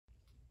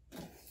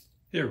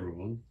Hey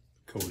everyone,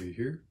 Cody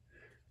here,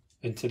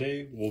 and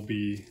today we'll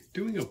be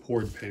doing a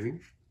poured painting.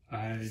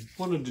 I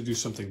wanted to do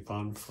something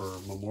fun for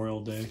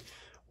Memorial Day,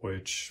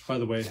 which, by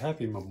the way,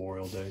 happy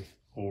Memorial Day,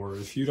 or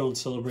if you don't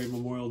celebrate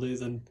Memorial Day,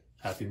 then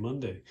happy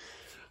Monday.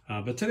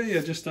 But today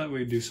I just thought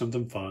we'd do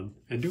something fun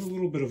and do a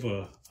little bit of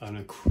a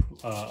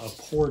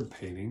poured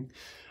painting.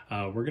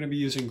 We're going to be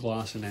using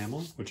gloss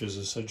enamel, which is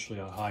essentially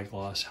a high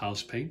gloss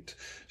house paint.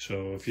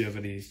 So if you have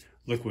any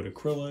liquid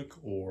acrylic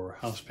or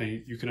house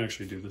paint, you can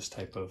actually do this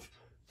type of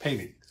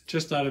painting.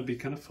 Just thought it'd be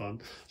kind of fun.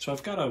 So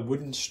I've got a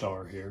wooden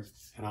star here,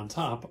 and on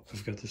top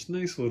I've got this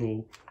nice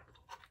little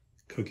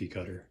cookie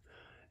cutter,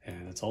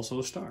 and it's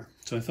also a star.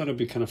 So I thought it'd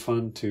be kind of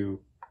fun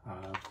to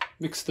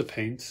mix the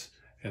paints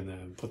and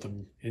then put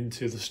them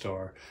into the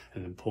star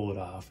and then pull it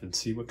off and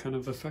see what kind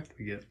of effect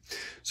we get.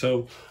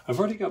 So I've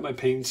already got my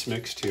paints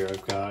mixed here.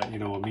 I've got,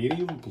 a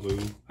medium blue,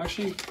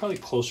 actually probably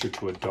closer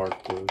to a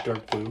dark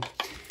blue,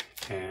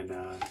 and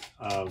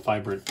a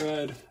vibrant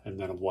red, and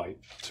then a white.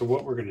 So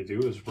what we're going to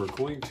do is we're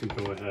going to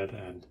go ahead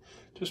and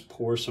just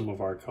pour some of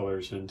our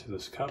colors into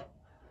this cup.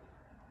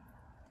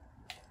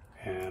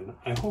 And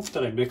I hope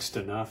that I mixed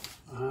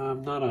enough.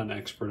 I'm not an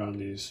expert on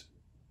these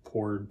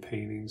poured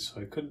paintings,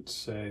 so I couldn't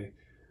say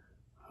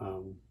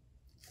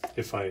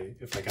if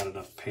I got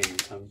enough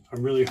paint.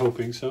 I'm really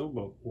hoping so,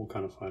 but we'll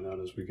kind of find out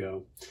as we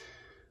go.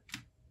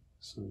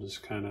 So I'm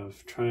just kind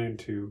of trying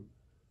to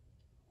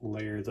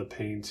layer the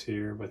paints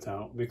here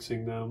without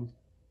mixing them,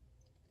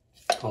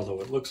 although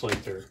it looks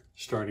like they're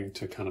starting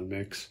to kind of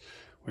mix,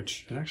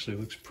 which it actually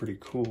looks pretty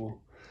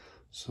cool.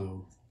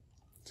 So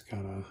it's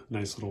got a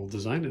nice little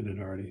design in it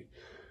already.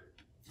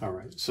 All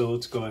right, so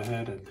let's go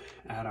ahead and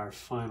add our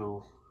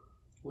final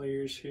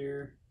layers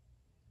here.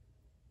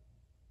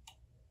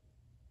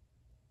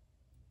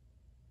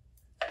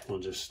 We'll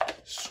just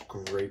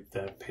scrape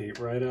that paint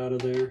right out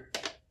of there.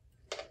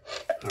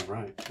 All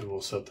right, and we'll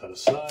set that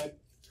aside.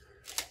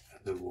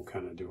 And then we'll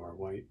kind of do our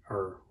white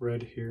or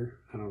red here.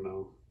 I don't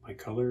know my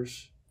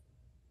colors.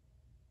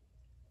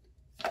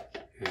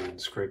 And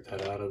scrape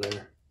that out of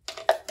there.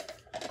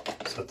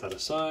 Set that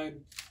aside.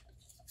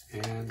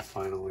 And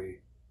finally,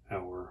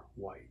 our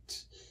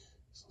white.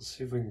 So let's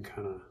see if we can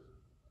kind of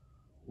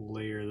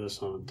layer this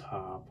on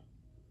top.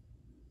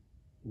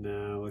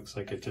 Now it looks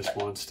like it just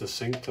wants to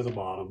sink to the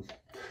bottom.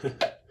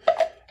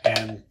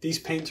 And these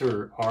paints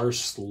are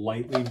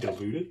slightly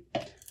diluted.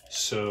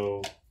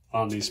 So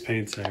on these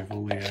paints, I've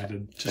only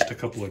added just a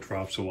couple of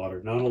drops of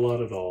water, not a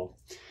lot at all.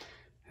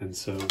 And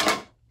so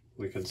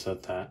we can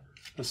set that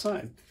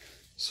aside.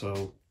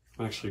 So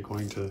I'm actually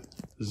going to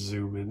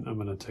zoom in. I'm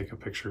going to take a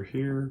picture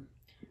here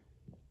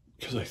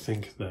because I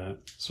think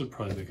that this would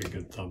probably make a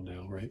good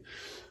thumbnail, right?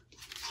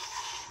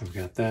 I've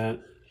got that.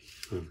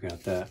 I've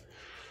got that.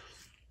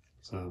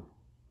 So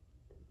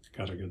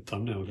got a good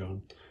thumbnail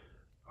going.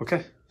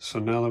 Okay, so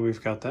now that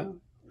we've got that,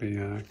 we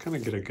kind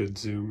of get a good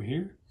zoom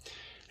here.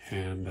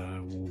 And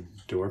we'll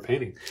do our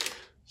painting.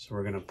 So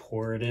we're going to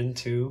pour it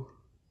into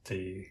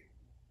the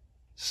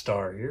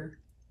star here.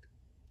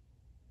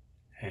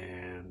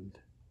 And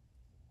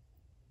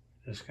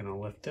just going to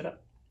lift it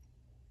up.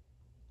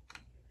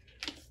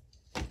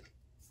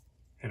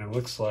 And it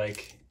looks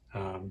like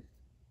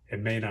it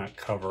may not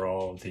cover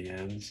all of the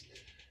ends.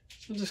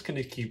 So I'm just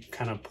going to keep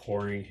kind of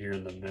pouring here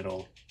in the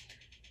middle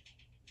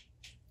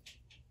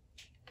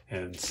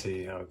and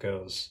see how it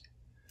goes.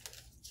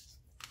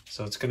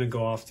 So it's going to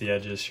go off the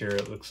edges here,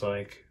 it looks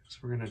like. So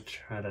we're going to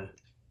try to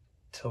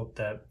tilt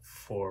that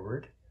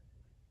forward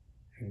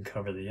and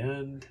cover the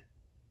end.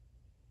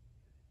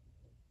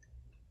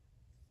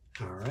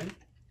 All right.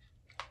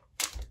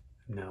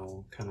 Now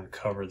we'll kind of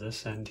cover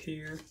this end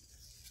here.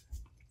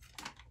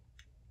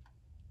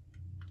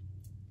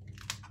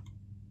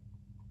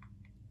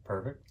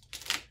 Perfect.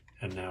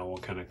 And now we'll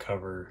kind of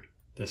cover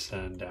this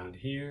end down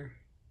here.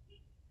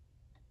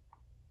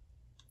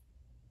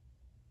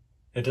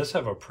 It does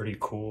have a pretty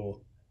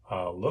cool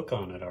look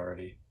on it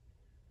already.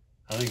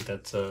 I think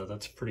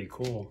that's pretty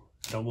cool.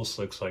 It almost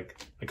looks like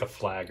a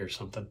flag or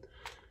something.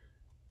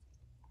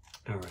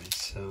 All right,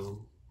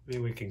 so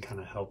maybe we can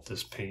kind of help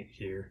this paint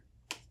here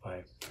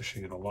by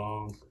pushing it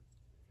along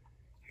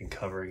and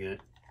covering it.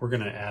 We're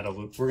gonna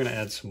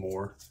add some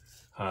more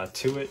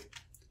to it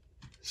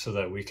so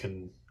that we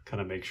can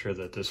kind of make sure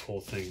that this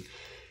whole thing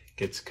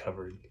gets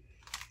covered.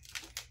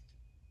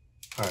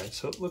 All right,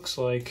 so it looks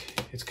like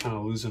it's kind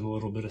of losing a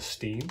little bit of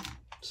steam.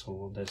 So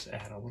we'll just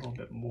add a little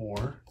bit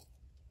more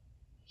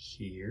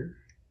here.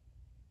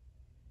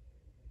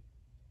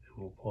 And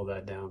we'll pull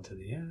that down to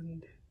the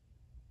end.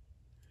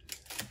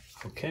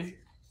 Okay.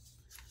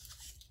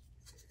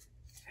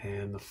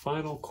 And the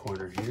final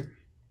corner here.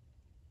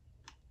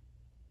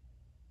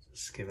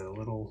 Just give it a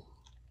little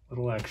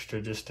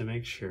extra just to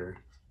make sure.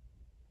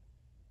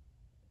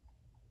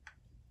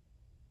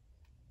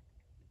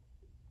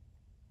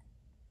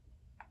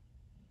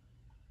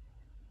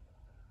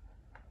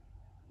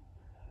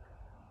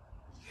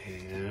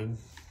 And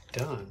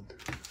done.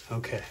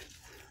 Okay,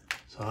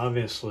 so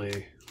obviously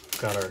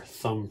we've got our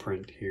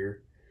thumbprint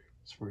here,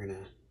 so we're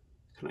gonna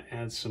kind of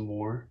add some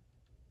more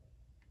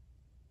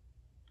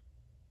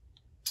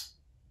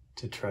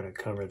to try to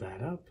cover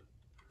that up.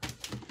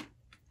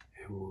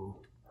 And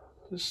we'll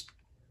just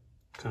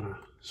kind of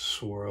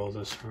swirl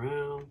this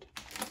around.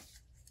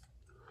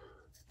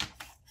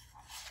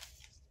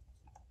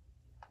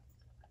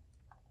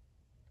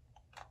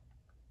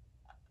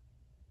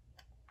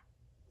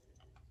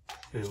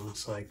 And it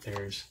looks like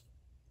there's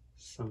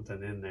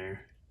something in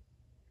there.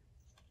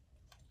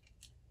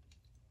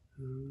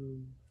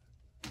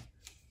 I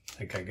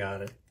think I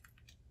got it.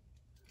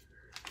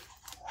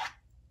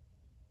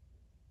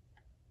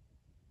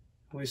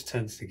 Always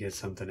tends to get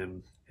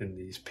something in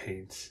these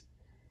paints.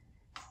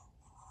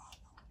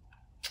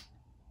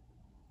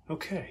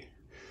 Okay,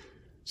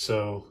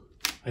 so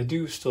I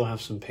do still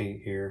have some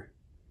paint here,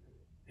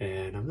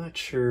 and I'm not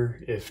sure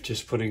if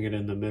just putting it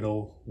in the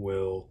middle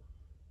will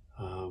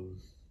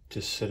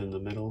just sit in the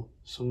middle.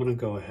 So I'm gonna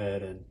go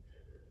ahead and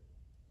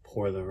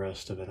pour the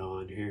rest of it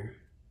on here.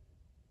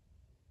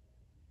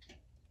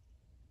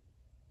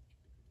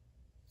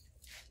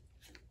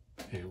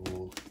 And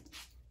we'll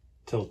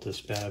tilt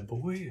this bad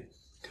boy and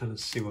kind of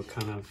see what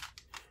kind of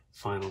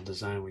final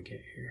design we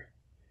get here.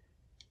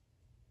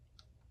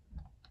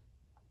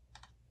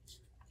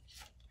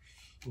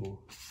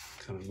 We'll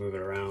kind of move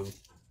it around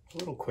a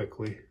little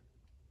quickly.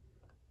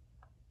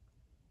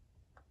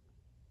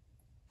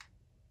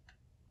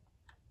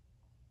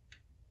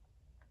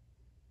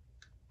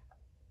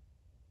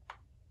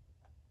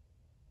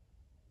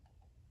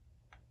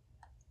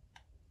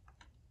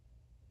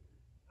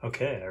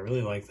 Okay, I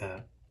really like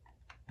that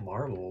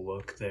marble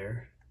look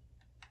there.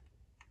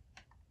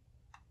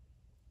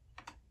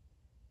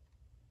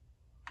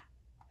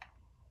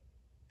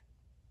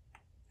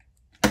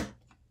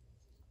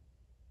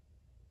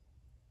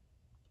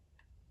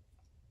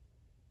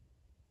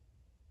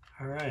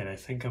 All right, I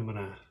think I'm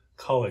gonna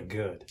call it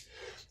good.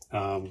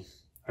 I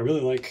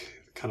really like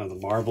kind of the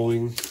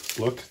marbling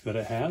look that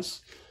it has.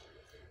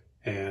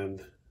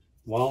 And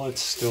while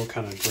it's still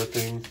kind of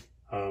dripping,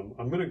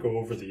 I'm gonna go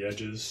over the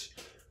edges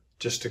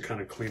just to kind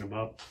of clean them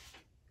up.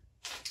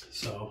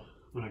 So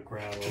I'm gonna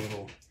grab a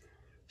little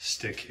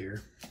stick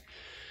here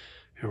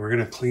and we're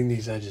gonna clean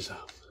these edges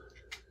up.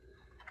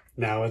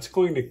 Now it's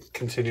going to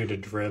continue to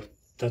drip,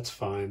 that's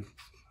fine.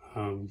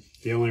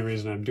 The only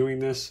reason I'm doing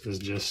this is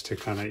just to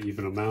kind of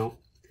even them out.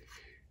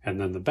 And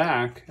then the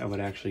back, I would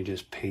actually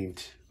just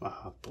paint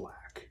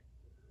black.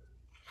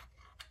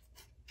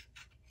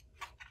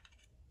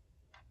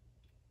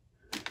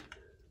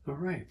 All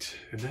right,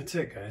 and that's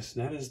it, guys.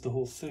 That is the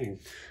whole thing.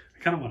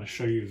 I kind of want to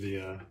show you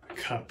the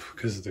cup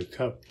because the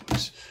cup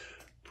looks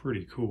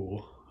pretty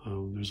cool.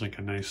 There's like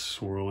a nice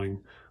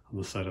swirling on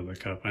the side of the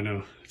cup. I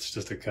know it's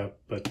just a cup,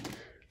 but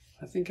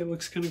I think it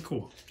looks kind of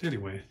cool.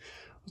 Anyway,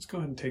 let's go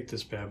ahead and take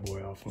this bad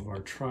boy off of our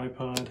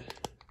tripod.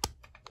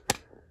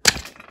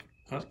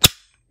 Oh,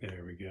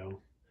 there we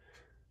go.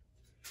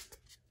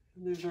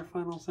 And there's our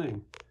final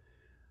thing.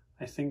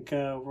 I think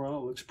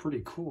overall it looks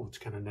pretty cool. It's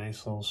got a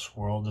nice little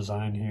swirl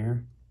design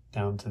here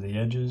down to the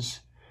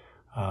edges.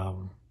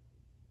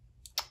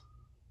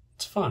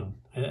 It's fun.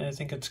 I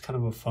think it's kind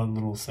of a fun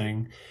little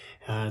thing.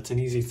 It's an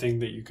easy thing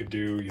that you could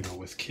do, you know,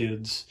 with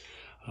kids,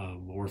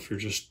 or if you're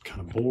just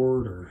kind of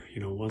bored, or you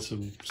know, want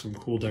some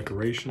cool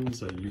decorations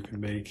that you can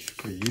make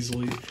pretty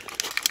easily.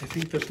 I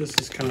think that this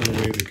is kind of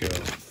the way to go.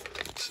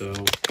 So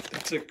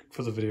that's it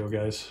for the video,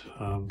 guys.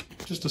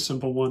 Just a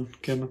simple one.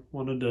 Again,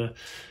 wanted to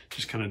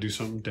just kind of do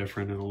something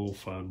different and a little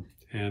fun.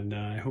 And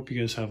I hope you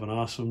guys have an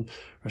awesome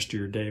rest of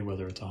your day,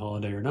 whether it's a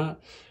holiday or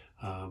not.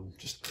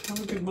 Just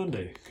have a good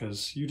Monday,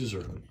 because you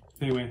deserve it.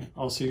 Anyway,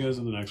 I'll see you guys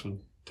in the next one.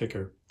 Take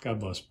care. God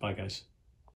bless. Bye, guys.